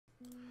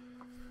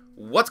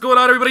What's going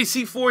on, everybody?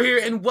 C4 here,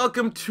 and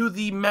welcome to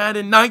the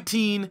Madden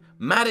 19,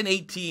 Madden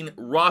 18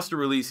 roster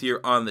release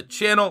here on the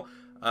channel.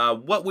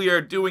 What we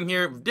are doing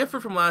here,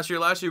 different from last year.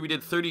 Last year we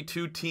did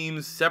 32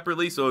 teams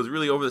separately, so it was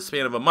really over the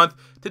span of a month.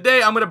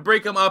 Today I'm going to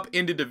break them up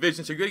into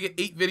divisions. So you're going to get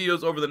 8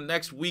 videos over the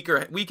next week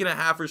or week and a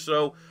half or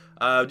so,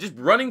 just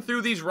running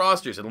through these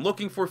rosters and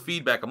looking for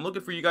feedback. I'm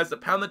looking for you guys to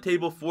pound the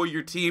table for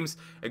your teams,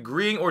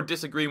 agreeing or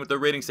disagreeing with the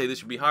ratings, say this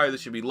should be higher,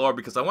 this should be lower,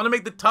 because I want to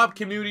make the top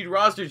community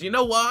rosters. You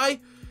know why?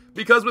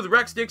 Because with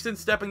Rex Dixon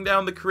stepping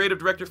down, the creative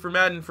director for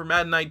Madden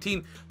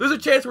 19, there's a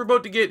chance we're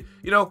about to get,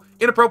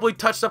 inappropriately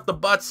touched up the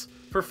butts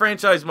for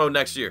franchise mode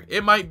next year.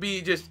 It might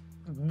be just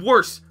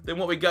worse than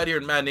what we got here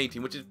in Madden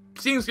 18, which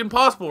seems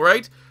impossible,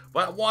 right?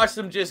 But watch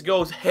them just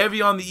go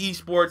heavy on the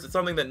esports. It's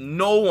something that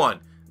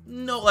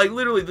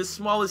literally the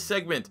smallest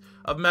segment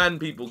of Madden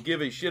people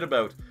give a shit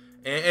about.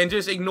 And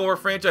just ignore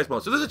franchise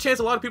mode. So there's a chance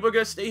a lot of people are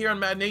going to stay here on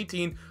Madden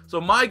 18.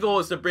 So my goal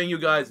is to bring you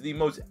guys the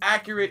most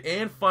accurate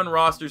and fun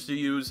rosters to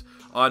use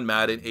on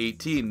Madden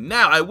 18.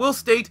 Now, I will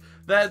state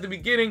that at the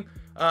beginning,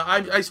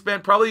 I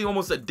spent probably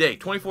almost a day,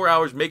 24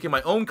 hours, making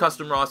my own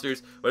custom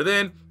rosters. But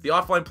then, the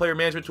offline player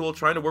management tool,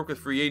 trying to work with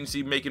free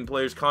agency, making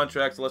players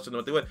contracts less than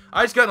what they want.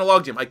 I just got in a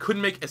logjam. I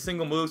couldn't make a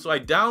single move, so I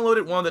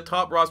downloaded one of the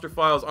top roster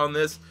files on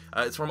this.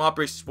 It's from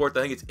Operation Sport.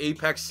 I think it's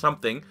Apex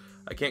something.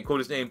 I can't quote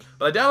his name,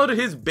 but I downloaded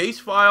his base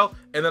file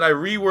and then I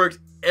reworked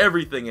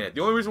everything in it.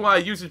 The only reason why I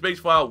used his base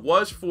file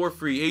was for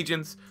free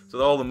agents, so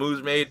that all the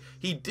moves made.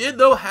 He did,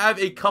 though, have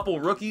a couple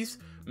rookies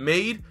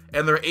made,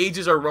 and their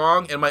ages are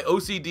wrong, and my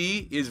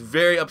OCD is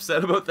very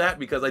upset about that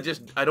because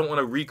I don't want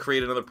to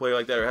recreate another player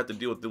like that or have to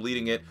deal with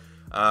deleting it.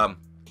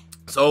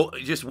 So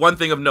just one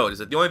thing of note is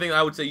that the only thing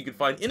I would say you can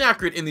find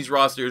inaccurate in these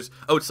rosters,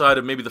 outside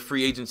of maybe the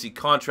free agency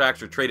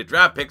contracts or traded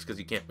draft picks, because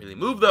you can't really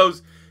move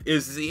those,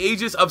 is the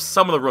ages of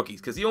some of the rookies.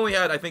 Because he only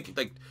had, I think,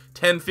 like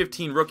 10,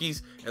 15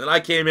 rookies, and then I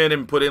came in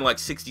and put in like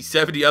 60,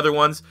 70 other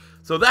ones.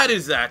 So that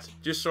is that.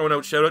 Just throwing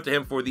out, shout out to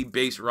him for the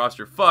base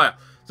roster file.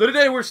 So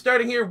today we're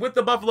starting here with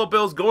the Buffalo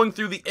Bills, going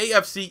through the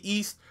AFC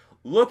East.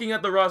 Looking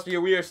at the roster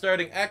here, we are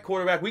starting at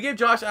quarterback. We gave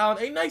Josh Allen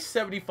a nice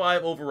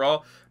 75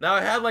 overall. Now,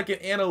 I had like an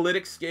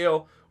analytics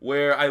scale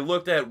where I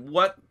looked at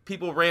what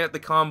people ran at the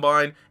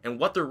combine and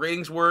what the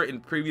ratings were in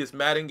previous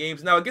Madden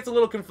games. Now, it gets a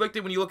little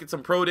conflicted when you look at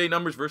some pro day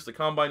numbers versus the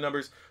combine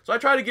numbers. So I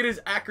try to get as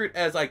accurate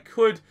as I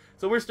could.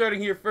 So we're starting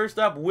here first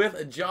up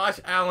with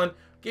Josh Allen.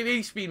 Give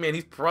 80 speed, man.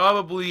 He's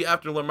probably,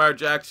 after Lamar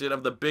Jackson,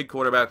 of the big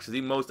quarterbacks, because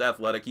he's most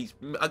athletic. He's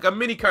like a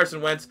mini Carson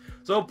Wentz.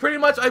 So pretty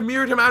much I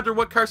mirrored him after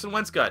what Carson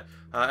Wentz got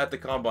at the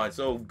combine.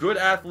 So good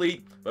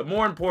athlete, but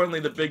more importantly,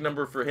 the big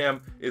number for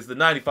him is the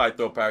 95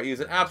 throw power. He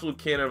is an absolute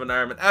cannon of an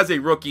arm, and as a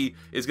rookie,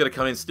 is going to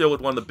come in still with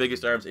one of the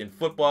biggest arms in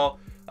football.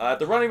 At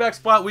the running back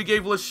spot, we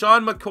gave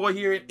LaShawn McCoy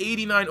here at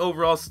 89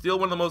 overall. Still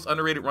one of the most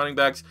underrated running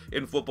backs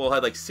in football.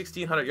 Had like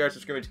 1,600 yards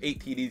of scrimmage,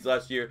 8 TDs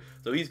last year.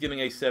 So he's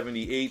getting a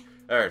 78.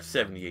 Or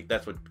 78,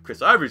 that's what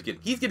Chris Ivory's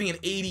getting. He's getting an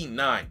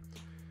 89.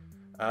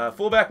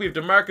 Fullback, we have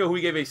DeMarco, who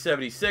we gave a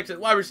 76. At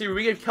wide receiver,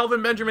 we gave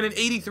Kelvin Benjamin an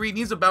 83.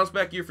 Needs a bounce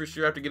back year for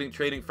sure after getting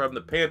trading from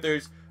the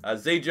Panthers.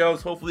 Zay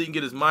Jones, hopefully he can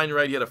get his mind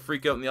right. He had a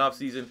freak out in the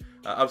offseason.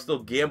 I'm still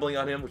gambling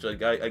on him, which I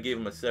gave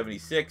him a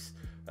 76.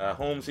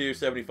 Holmes here,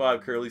 75.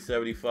 Curley,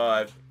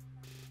 75.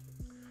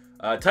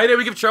 Tight end,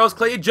 we give Charles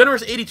Clay a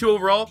generous 82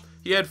 overall.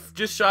 He had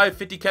just shy of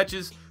 50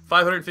 catches.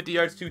 550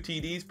 yards, 2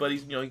 TDs, but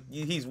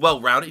he's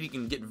well-rounded. He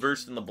can get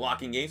versed in the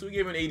blocking game, so we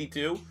gave him an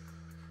 82.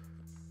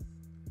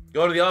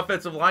 Go to the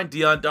offensive line,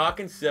 Dion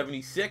Dawkins,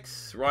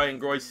 76. Ryan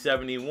Groy,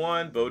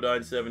 71.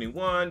 Bodine,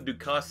 71.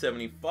 Dukas,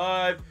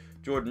 75.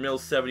 Jordan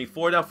Mills,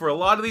 74. Now, for a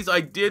lot of these, I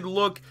did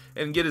look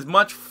and get as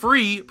much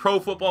free Pro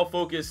Football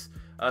Focus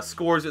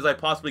scores as I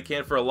possibly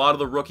can for a lot of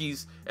the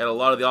rookies and a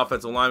lot of the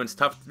offensive linemen. It's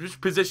tough, just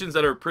positions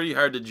that are pretty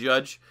hard to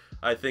judge,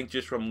 I think,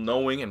 just from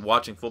knowing and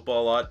watching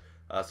football a lot.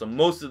 So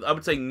I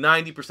would say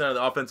 90% of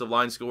the offensive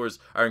line scores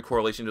are in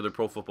correlation to their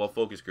Pro Football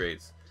Focus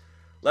grades.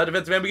 Left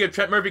defensive end, we get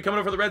Trent Murphy coming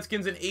over for the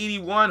Redskins in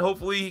 81.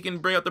 Hopefully he can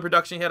bring up the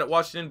production he had at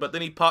Washington, but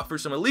then he popped for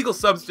some illegal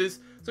substance,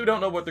 so we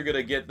don't know what they're going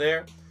to get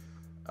there.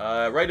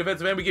 Right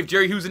defensive end, we give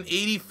Jerry Hughes an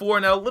 84.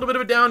 Now, a little bit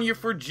of a down year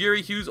for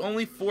Jerry Hughes.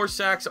 Only 4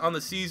 sacks on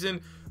the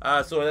season,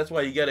 so that's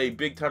why you get a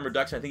big-time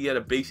reduction. I think he had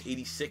a base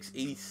 86,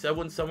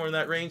 87, somewhere in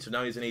that range, so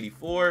now he's an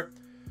 84.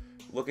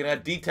 Looking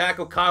at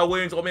D-tackle, Kyle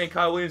Williams. Old man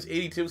Kyle Williams,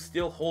 82,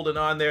 still holding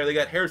on there. They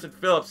got Harrison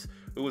Phillips,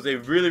 who was a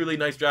really, really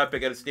nice draft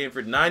pick out of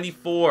Stanford,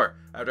 94,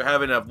 after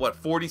having a,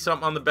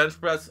 40-something on the bench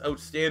press.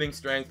 Outstanding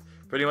strength.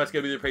 Pretty much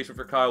going to be the replacement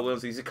for Kyle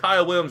Williams. He's a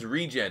Kyle Williams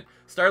regen.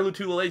 Star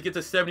Lutulele gets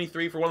a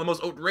 73 for one of the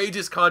most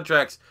outrageous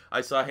contracts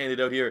I saw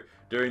handed out here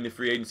during the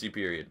free agency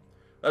period.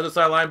 That's a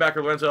side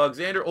linebacker, Lorenzo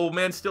Alexander. Old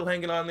man still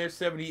hanging on there,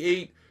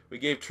 78. We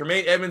gave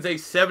Tremaine Edmonds a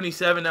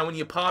 77. Now, when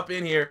you pop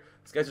in here,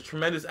 this guy's a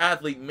tremendous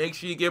athlete. Make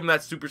sure you give him that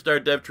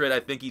superstar dev trade. I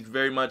think he's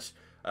very much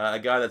a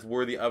guy that's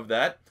worthy of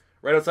that.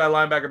 Right outside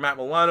linebacker Matt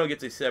Milano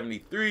gets a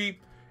 73.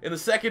 In the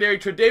secondary,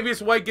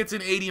 Tre'Davious White gets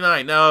an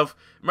 89. Now, if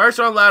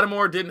Marshawn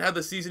Lattimore didn't have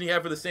the season he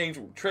had for the Saints,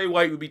 Trey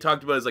White would be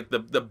talked about as like the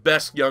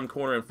best young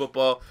corner in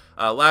football.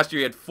 Last year,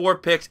 he had 4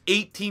 picks,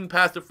 18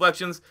 pass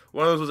deflections.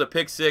 One of those was a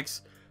pick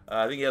 6.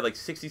 I think he had like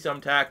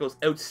 60-some tackles.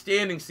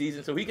 Outstanding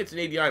season, so he gets an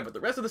 89. But the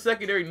rest of the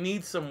secondary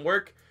needs some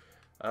work.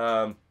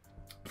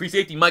 Free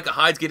safety Micah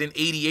Hyde's getting an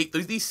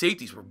 88. These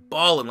safeties were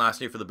balling last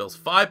year for the Bills.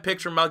 5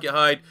 picks from Micah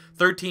Hyde,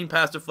 13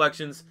 pass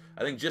deflections.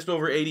 I think just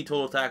over 80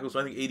 total tackles,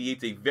 so I think 88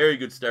 is a very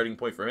good starting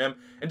point for him.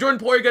 And Jordan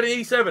Poyer got an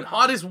 87.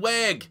 Hot as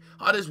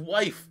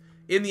wife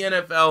in the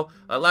NFL.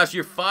 Last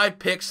year, 5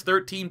 picks,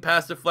 13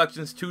 pass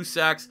deflections, 2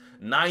 sacks,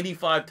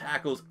 95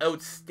 tackles.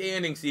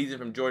 Outstanding season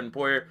from Jordan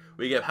Poyer.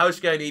 We have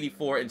Hotchkiss an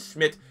 84 and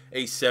Schmidt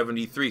a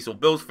 73. So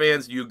Bills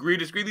fans, do you agree,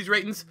 disagree with these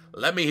ratings?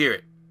 Let me hear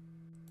it.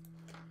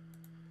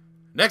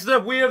 Next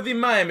up, we have the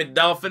Miami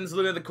Dolphins.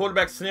 Looking at the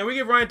quarterback scenario, we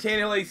give Ryan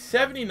Tannehill a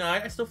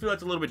 79. I still feel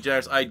that's a little bit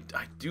generous.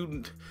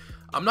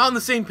 I'm not on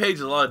the same page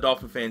as a lot of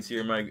Dolphin fans here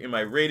in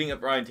my rating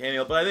of Ryan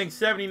Tannehill, but I think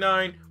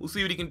 79. We'll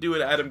see what he can do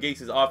with Adam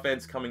Gase's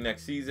offense coming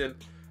next season.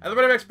 At the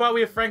running back spot,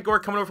 we have Frank Gore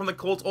coming over from the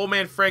Colts. Old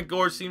man Frank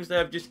Gore seems to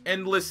have just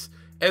endless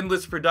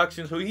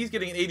production, so he's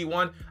getting an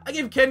 81. I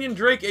give Kenyon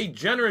Drake a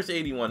generous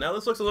 81. Now,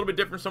 this looks a little bit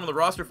different from some of the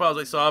roster files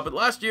I saw, but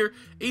last year,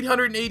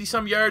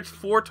 880-some yards,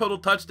 4 total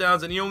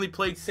touchdowns, and he only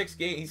played 6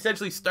 games. He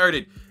essentially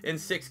started in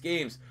 6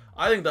 games.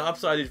 I think the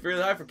upside is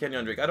really high for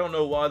Kenyon Drake. I don't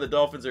know why the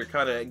Dolphins are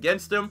kind of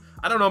against him.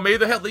 I don't know, maybe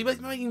they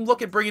might even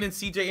look at bringing in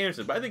C.J.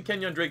 Anderson, but I think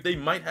Kenyon Drake, they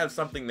might have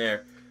something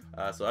there,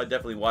 so I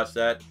definitely watch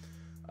that.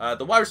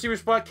 The wide receiver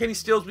spot, Kenny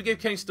Stills. We gave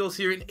Kenny Stills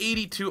here an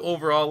 82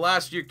 overall.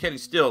 Last year, Kenny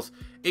Stills,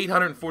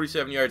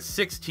 847 yards,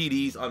 6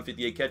 TDs on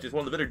 58 catches.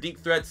 One of the better deep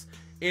threats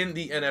in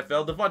the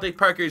NFL. Devontae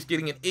Parker is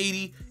getting an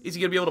 80. Is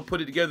he going to be able to put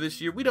it together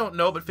this year? We don't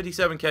know, but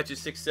 57 catches,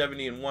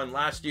 670 and 1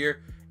 last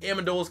year.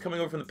 Amendola is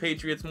coming over from the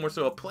Patriots, more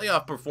so a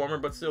playoff performer,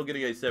 but still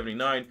getting a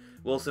 79.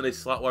 Wilson, a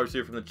slot wide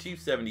receiver from the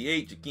Chiefs,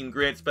 78. Jakeem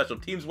Grant, special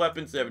teams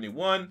weapon,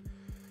 71.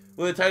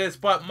 With the tight end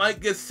spot,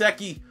 Mike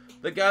Gesicki,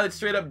 the guy that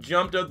straight up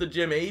jumped out the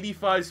gym,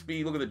 85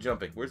 speed. Look at the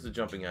jumping. Where's the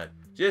jumping at?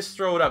 Just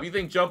throw it up. You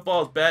think jump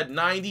ball is bad?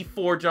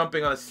 94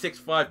 jumping on a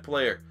 6'5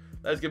 player.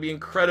 That's going to be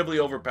incredibly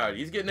overpowered.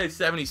 He's getting a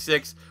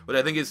 76, but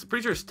I think it's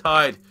pretty sure it's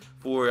tied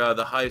for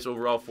the highest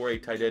overall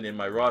 4A tight end in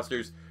my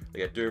rosters. They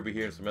got Derby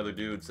here and some other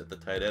dudes at the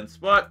tight end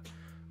spot.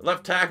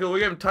 Left tackle, we're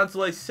giving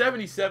Tunsil a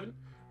 77.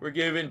 We're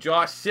giving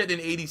Josh Sitton an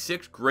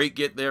 86. Great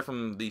get there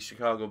from the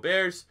Chicago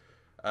Bears.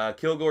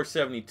 Kilgore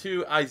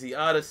 72,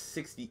 Isiata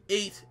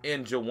 68,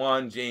 and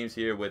Juan James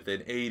here with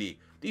an 80.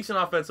 Decent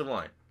offensive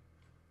line.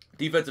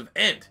 Defensive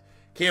end,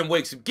 Cam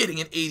Wake's getting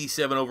an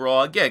 87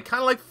 overall. Again,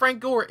 kind of like Frank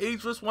Gore,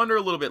 ageless wonder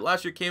a little bit.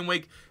 Last year, Cam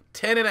Wake,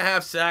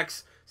 10.5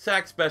 sacks.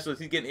 Sack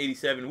specialist, he's getting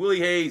 87. Willie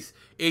Hayes,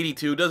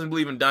 82. Doesn't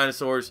believe in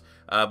dinosaurs,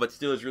 but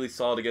still is really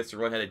solid against the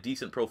run. Had a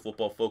decent Pro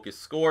Football Focus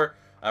score.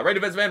 Right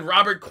defensive end,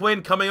 Robert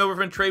Quinn coming over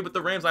from trade with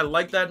the Rams. I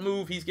like that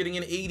move. He's getting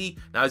an 80.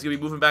 Now he's going to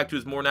be moving back to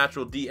his more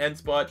natural DN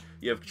spot.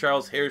 You have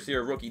Charles Harris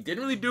here, a rookie.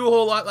 Didn't really do a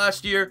whole lot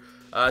last year.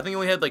 I think he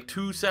only had like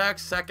 2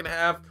 sacks, sack and a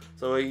half.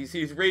 So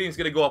his rating's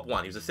going to go up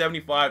 1. He was a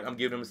 75. I'm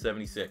giving him a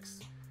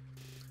 76.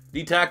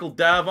 D tackle,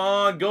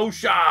 Davon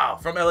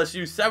Goshaw from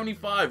LSU,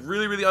 75.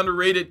 Really, really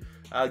underrated.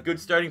 Good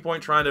starting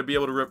point, trying to be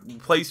able to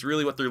replace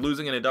really what they're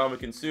losing in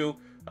Ndamukong Suh,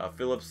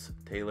 Phillips,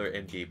 Taylor,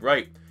 and Gabe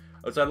Wright.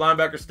 Outside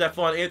linebacker,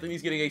 Stephon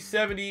Anthony's getting a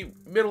 70.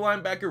 Middle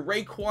linebacker,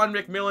 Raekwon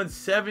McMillan,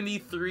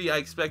 73. I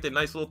expect a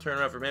nice little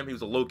turnaround from him. He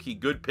was a low-key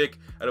good pick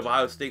out of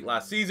Ohio State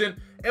last season.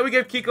 And we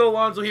give Kiko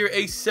Alonso here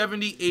a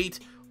 78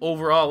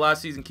 overall.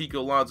 Last season, Kiko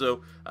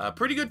Alonso,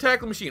 pretty good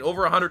tackle machine.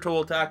 Over 100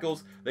 total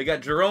tackles. They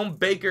got Jerome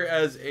Baker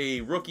as a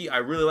rookie. I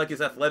really like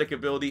his athletic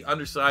ability.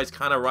 Undersized,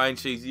 kind of Ryan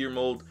Shazier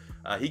mold.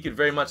 He could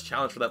very much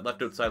challenge for that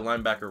left outside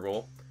linebacker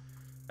role.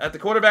 At the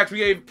quarterbacks, we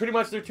gave pretty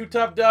much their 2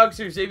 top dogs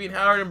here, Xavier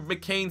Howard and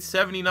McCain,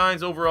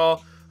 79s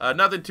overall.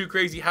 Nothing too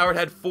crazy. Howard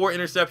had 4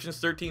 interceptions,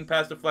 13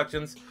 pass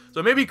deflections.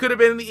 So maybe he could have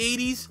been in the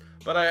 80s,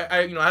 but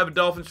I have a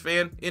Dolphins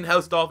fan,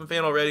 in-house Dolphin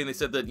fan already, and they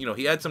said that,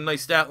 he had some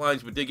nice stat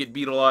lines, but did get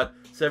beat a lot.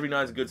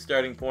 79 is a good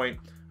starting point.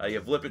 You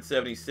have Lippett,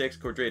 76,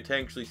 Cordrea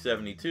Tankshley,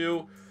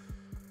 72.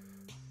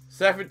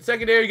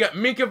 Secondary, you got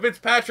Minkah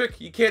Fitzpatrick.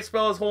 You can't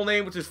spell his whole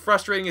name, which is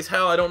frustrating as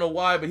hell. I don't know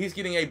why, but he's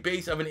getting a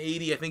base of an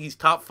 80. I think he's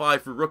top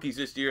 5 for rookies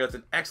this year. That's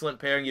an excellent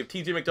pairing. You have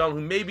TJ McDonald,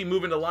 who may be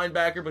moving to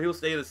linebacker, but he'll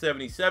stay at a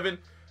 77.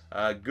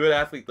 Good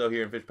athlete, though,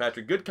 here in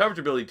Fitzpatrick. Good coverage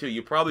ability, too.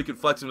 You probably could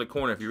flex him in the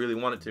corner if you really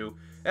wanted to.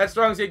 At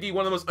strong safety,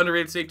 one of the most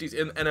underrated safeties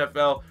in the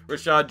NFL,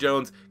 Rashad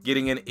Jones,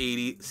 getting an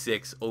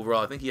 86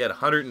 overall. I think he had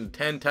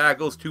 110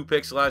 tackles, 2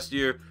 picks last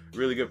year.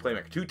 Really good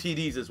playmaker. 2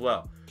 TDs as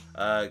well.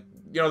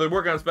 They're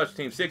working on special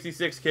teams.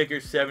 66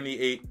 kicker,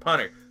 78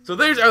 punter. So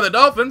there's are the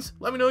Dolphins.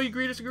 Let me know you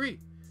agree or disagree.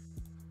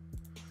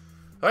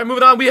 All right,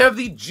 moving on. We have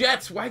the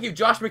Jets. Why give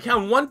Josh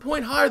McCown 1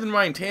 point higher than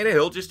Ryan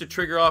Tannehill just to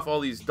trigger off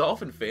all these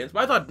Dolphin fans?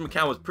 But I thought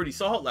McCown was pretty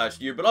solid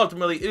last year. But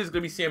ultimately, it is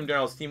going to be Sam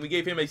Darnold's team. We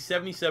gave him a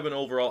 77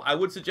 overall. I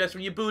would suggest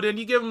when you boot in,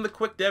 you give him the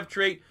quick dev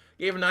trait.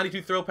 Gave him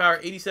 92 throw power,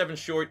 87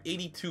 short,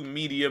 82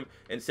 medium,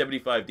 and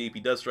 75 deep.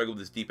 He does struggle with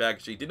his deep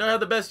accuracy. Did not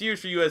have the best years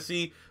for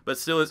USC, but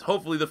still is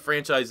hopefully the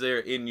franchise there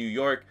in New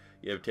York.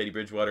 You have Teddy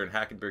Bridgewater and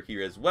Hackenberg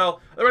here as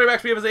well. The running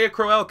backs, we have Isaiah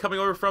Crowell coming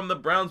over from the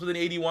Browns with an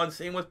 81.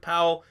 Same with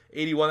Powell,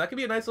 81. That could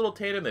be a nice little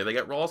tandem there. They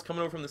got Rawls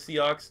coming over from the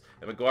Seahawks,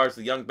 and McGuire's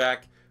the young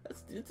back.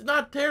 It's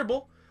not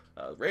terrible.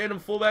 Random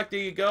fullback, there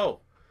you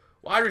go.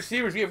 Wide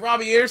receivers, we have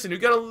Robbie Anderson, who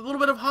got a little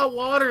bit of hot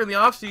water in the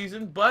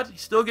offseason, but he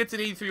still gets an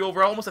 83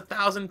 overall, almost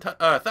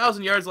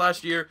 1,000 yards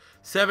last year,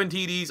 7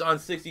 TDs on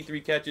 63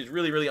 catches,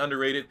 really, really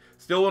underrated.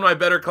 Still one of my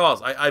better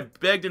calls. I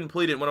begged and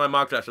pleaded in one of my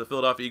mock drafts for the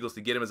Philadelphia Eagles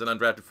to get him as an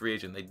undrafted free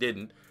agent. They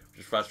didn't, which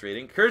is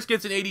frustrating. Kurtz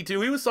gets an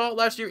 82. He was solid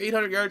last year,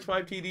 800 yards,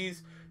 5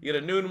 TDs. You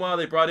get a Nunwa.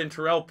 They brought in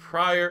Terrell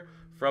Pryor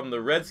from the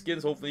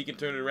Redskins. Hopefully he can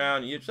turn it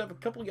around. You just have a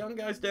couple young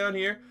guys down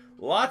here.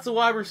 Lots of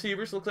wide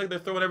receivers. Looks like they're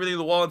throwing everything to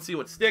the wall and see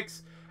what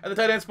sticks. At the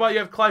tight end spot, you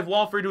have Clive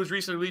Walford, who was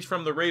recently released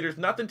from the Raiders.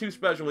 Nothing too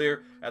special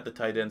here at the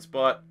tight end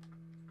spot.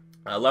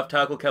 Left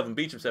tackle, Kelvin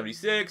Beachum,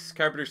 76.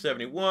 Carpenter,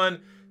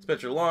 71.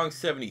 Spencer Long,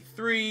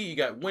 73. You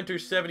got Winter,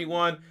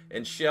 71.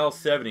 And Shell,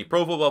 70.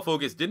 Pro Football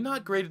Focus did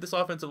not grade this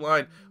offensive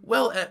line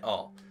well at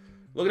all.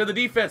 Looking at the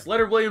defense,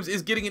 Leonard Williams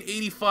is getting an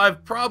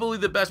 85. Probably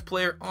the best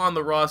player on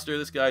the roster.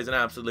 This guy's an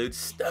absolute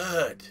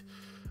stud.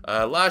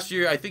 Last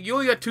year, I think he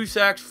only got 2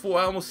 sacks, 4,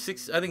 almost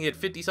 6. I think he had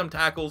 50-some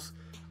tackles.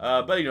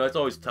 But, you know, it's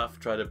always tough to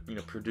try to,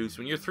 produce.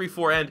 When you're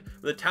 3-4 end,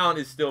 the talent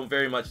is still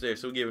very much there,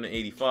 so we'll give him an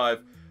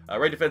 85.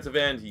 Right defensive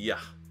end, yeah,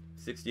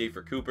 68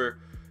 for Cooper.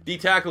 D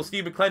tackle,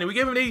 Steve McClendon, we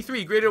gave him an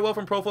 83. Graded well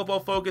from Pro Football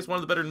Focus, one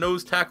of the better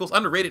nose tackles,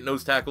 underrated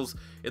nose tackles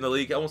in the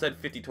league. Almost had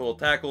 50 total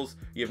tackles.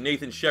 You have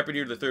Nathan Shepard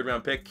here, the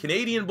 3rd-round pick.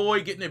 Canadian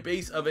boy getting a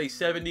base of a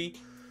 70.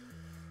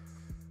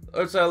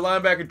 Outside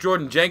linebacker,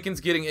 Jordan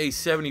Jenkins getting a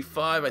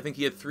 75. I think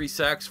he had 3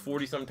 sacks,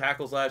 40-some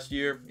tackles last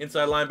year.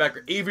 Inside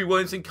linebacker, Avery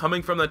Williamson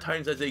coming from the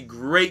Titans as a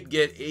great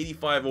get,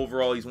 85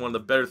 overall. He's one of the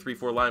better 3-4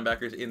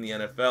 linebackers in the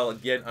NFL.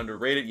 Again,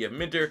 underrated. You have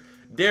Minter.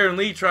 Darren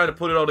Lee trying to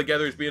put it all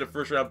together as being a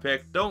 1st-round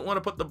pick. Don't want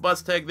to put the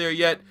bus tag there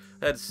yet.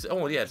 That's,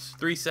 oh, yeah, it's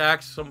 3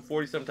 sacks, some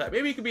 40-some tackles.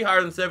 Maybe he could be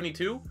higher than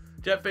 72.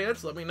 Jet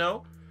fans, let me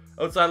know.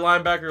 Outside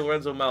linebacker,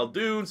 Lorenzo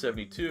Muldoon,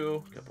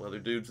 72. A couple other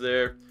dudes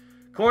there.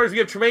 Corners, we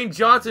have Tremaine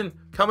Johnson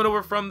coming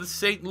over from the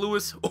St.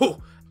 Louis,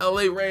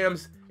 LA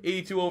Rams,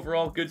 82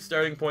 overall. Good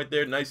starting point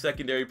there. Nice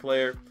secondary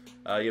player.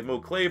 You have Mo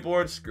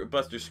Claiborne,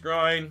 Buster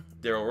Skrine,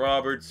 Darryl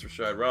Roberts,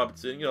 Rashad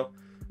Robinson.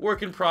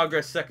 Work in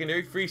progress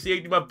secondary. Free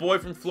safety, my boy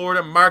from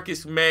Florida,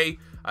 Marcus May.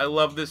 I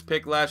love this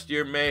pick last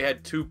year. May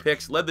had 2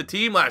 picks. Led the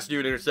team last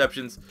year in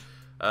interceptions.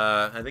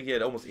 I think he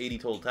had almost 80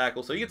 total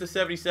tackles. So you get to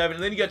 77.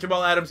 And then you got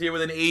Jamal Adams here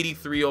with an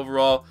 83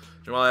 overall.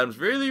 Jamal Adams,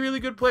 really, really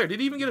good player.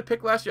 Did he even get a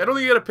pick last year? I don't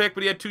think he got a pick,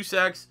 but he had 2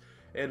 sacks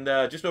and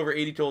just over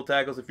 80 total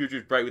tackles. The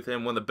future's bright with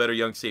him. One of the better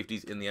young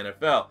safeties in the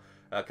NFL.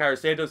 Kyra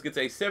Santos gets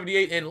a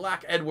 78. And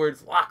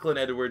Lachlan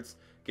Edwards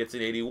gets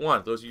an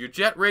 81. Those are your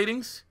Jet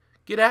ratings.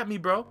 Get at me,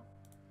 bro.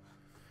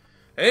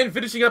 And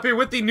finishing up here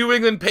with the New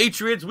England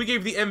Patriots, we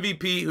gave the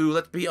MVP, who,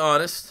 let's be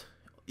honest,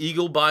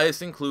 Eagle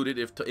bias included.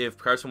 If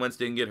Carson Wentz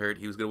didn't get hurt,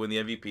 he was going to win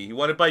the MVP. He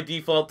won it by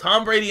default.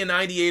 Tom Brady, a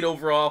 98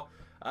 overall.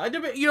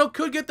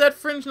 Could get that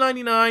fringe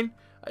 99.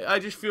 I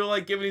just feel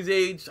like, given his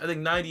age, I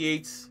think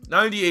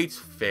 98's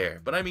fair.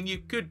 But I mean, you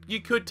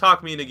could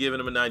talk me into giving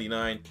him a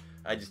 99.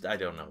 I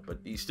don't know. But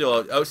he's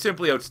still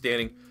simply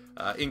outstanding.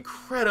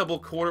 Incredible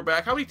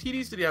quarterback. How many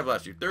TDs did he have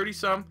last year?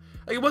 30-some.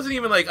 Like, it wasn't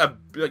even like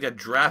a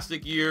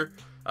drastic year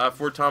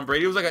for Tom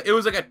Brady. It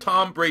was like a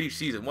Tom Brady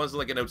season. It wasn't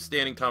like an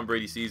outstanding Tom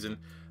Brady season.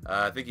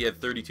 I think he had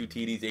 32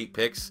 TDs, 8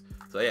 picks.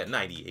 So yeah,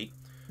 98.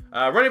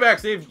 Running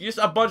backs, they have just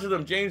a bunch of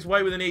them. James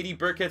White with an 80,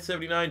 Burkhead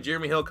 79,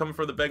 Jeremy Hill coming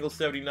from the Bengals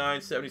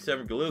 79,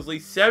 77 Gillespie,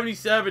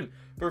 77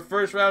 for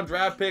 1st-round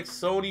draft pick,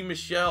 Sony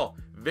Michel.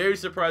 Very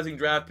surprising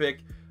draft pick.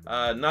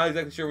 Not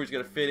exactly sure where he's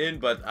going to fit in,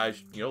 but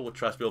we'll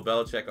trust Bill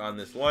Belichick on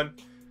this one.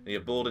 And you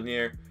have Bolden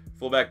here.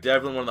 Fullback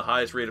Devlin, one of the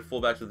highest rated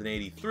fullbacks with an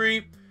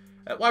 83.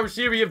 At wide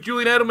receiver, you have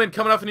Julian Edelman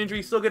coming off an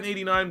injury. Still getting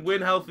 89.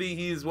 When healthy,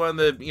 he's one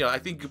of the, I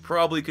think you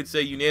probably could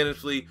say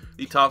unanimously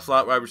the top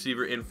slot wide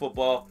receiver in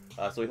football.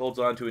 So he holds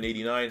on to an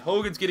 89.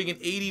 Hogan's getting an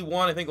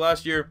 81. I think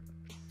last year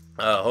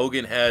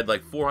Hogan had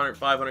like 400,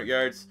 500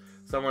 yards,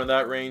 somewhere in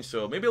that range.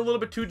 So maybe a little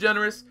bit too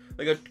generous.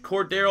 Like a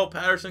Cordero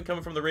Patterson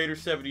coming from the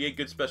Raiders, 78.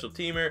 Good special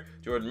teamer.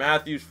 Jordan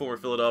Matthews, former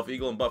Philadelphia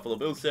Eagle and Buffalo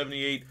Bills,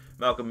 78.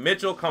 Malcolm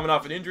Mitchell coming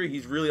off an injury.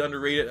 He's really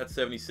underrated at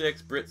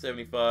 76. Britt,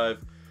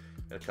 75.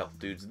 And a couple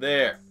dudes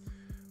there.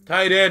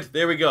 Tight end,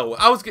 there we go.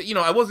 I wasn't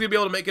gonna be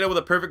able to make it up with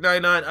a perfect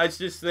 99. I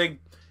just think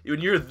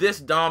when you're this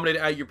dominant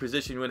at your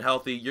position when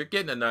healthy, you're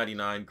getting a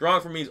 99.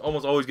 Gronk for me is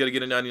almost always gonna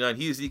get a 99.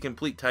 He is the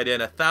complete tight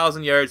end.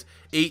 1,000 yards,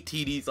 8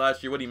 TDs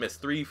last year. What did he miss?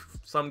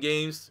 3-some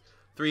games,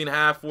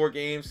 3.5, 4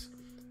 games.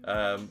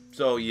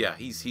 So yeah,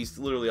 he's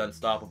literally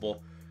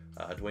unstoppable.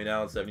 Dwayne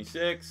Allen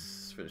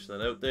 76. Finish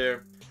that out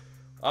there.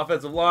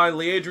 Offensive line,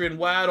 Leadrian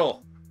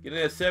Waddle getting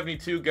a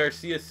 72.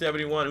 Garcia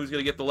 71. Who's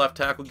gonna get the left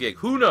tackle gig?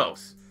 Who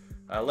knows?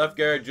 Left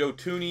guard, Joe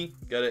Tooney,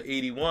 got an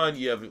 81.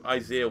 You have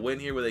Isaiah Wynn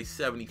here with a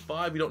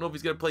 75. You don't know if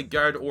he's going to play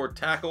guard or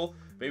tackle,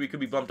 Maybe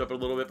could be bumped up a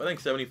little bit, but I think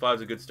 75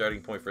 is a good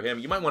starting point for him.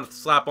 You might want to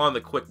slap on the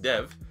quick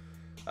dev.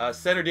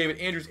 Center David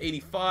Andrews,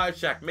 85.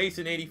 Shaq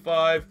Mason,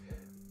 85.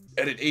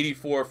 And an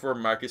 84 for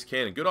Marcus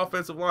Cannon. Good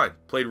offensive line.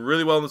 Played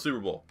really well in the Super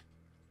Bowl.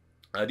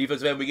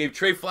 Defensive end, we gave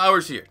Trey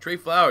Flowers here. Trey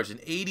Flowers, an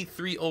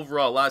 83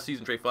 overall last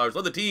season. Trey Flowers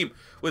led the team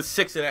with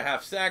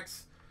 6.5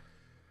 sacks.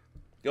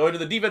 Going to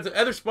the defensive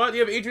other spot, you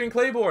have Adrian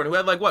Claiborne, who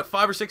had like, what,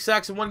 5 or 6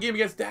 sacks in one game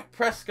against Dak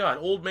Prescott.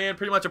 Old man,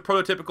 pretty much a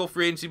prototypical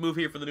free agency move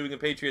here for the New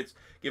England Patriots,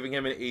 giving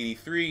him an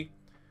 83.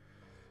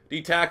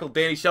 D-tackle,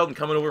 Danny Shelton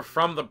coming over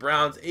from the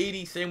Browns,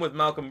 80. Same with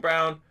Malcolm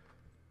Brown.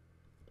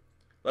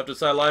 Left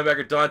outside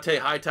linebacker, Dante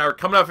Hightower,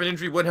 coming off an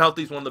injury when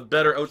healthy. He's one of the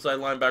better outside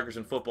linebackers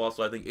in football,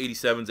 so I think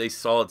 87 is a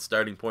solid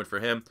starting point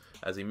for him,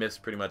 as he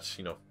missed pretty much,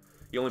 you know,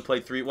 he only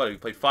played he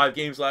played 5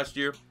 games last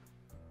year.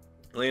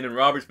 Landon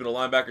Roberts, been a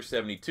linebacker,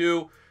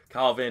 72.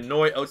 Kyle Van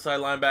Noy,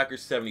 outside linebacker,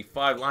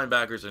 75.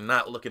 Linebackers are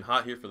not looking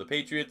hot here for the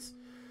Patriots.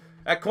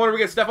 At corner, we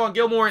got Stephon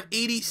Gilmore, an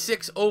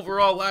 86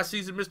 overall last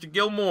season. Mr.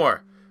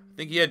 Gilmore, I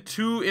think he had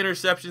 2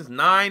 interceptions,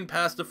 9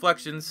 pass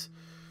deflections,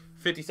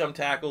 50-some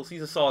tackles.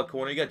 He's a solid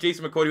corner. You got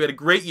Jason McCoy, who had a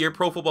great year,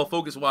 Pro Football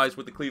Focus-wise,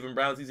 with the Cleveland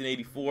Browns. He's an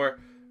 84.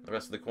 The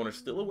rest of the corner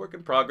still a work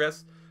in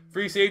progress.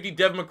 Free safety,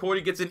 Devin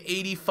McCourty gets an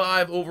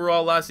 85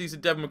 overall last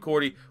season. Devin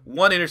McCourty,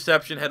 1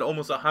 interception, had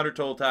almost 100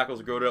 total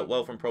tackles, growed out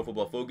well from Pro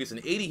Football Focus. An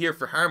 80 here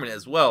for Harmon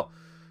as well,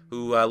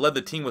 who led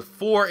the team with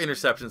 4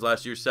 interceptions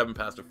last year, 7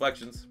 pass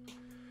deflections.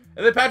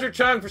 And then Patrick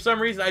Chung, for some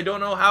reason, I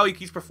don't know how he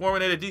keeps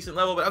performing at a decent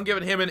level, but I'm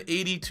giving him an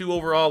 82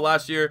 overall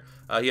last year.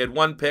 He had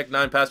 1 pick,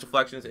 9 pass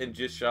deflections, and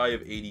just shy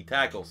of 80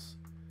 tackles.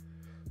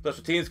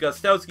 Special teams,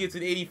 Gostowski gets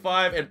an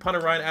 85, and punter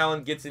Ryan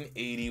Allen gets an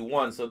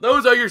 81. So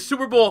those are your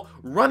Super Bowl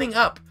running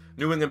up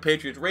New England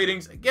Patriots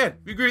ratings. Again,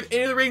 if you agree with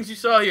any of the ratings you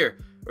saw here,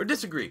 or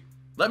disagree,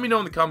 let me know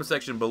in the comment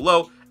section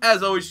below.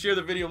 As always, share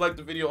the video, like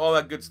the video, all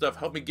that good stuff.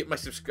 Help me get my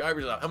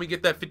subscribers up. Help me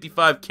get that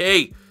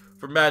 55K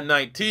for Madden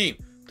 19.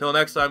 Until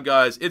next time,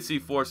 guys, it's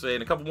c4's.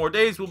 In a couple more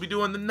days, we'll be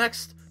doing the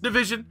next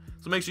division.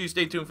 So make sure you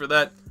stay tuned for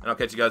that, and I'll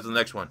catch you guys in the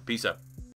next one. Peace out.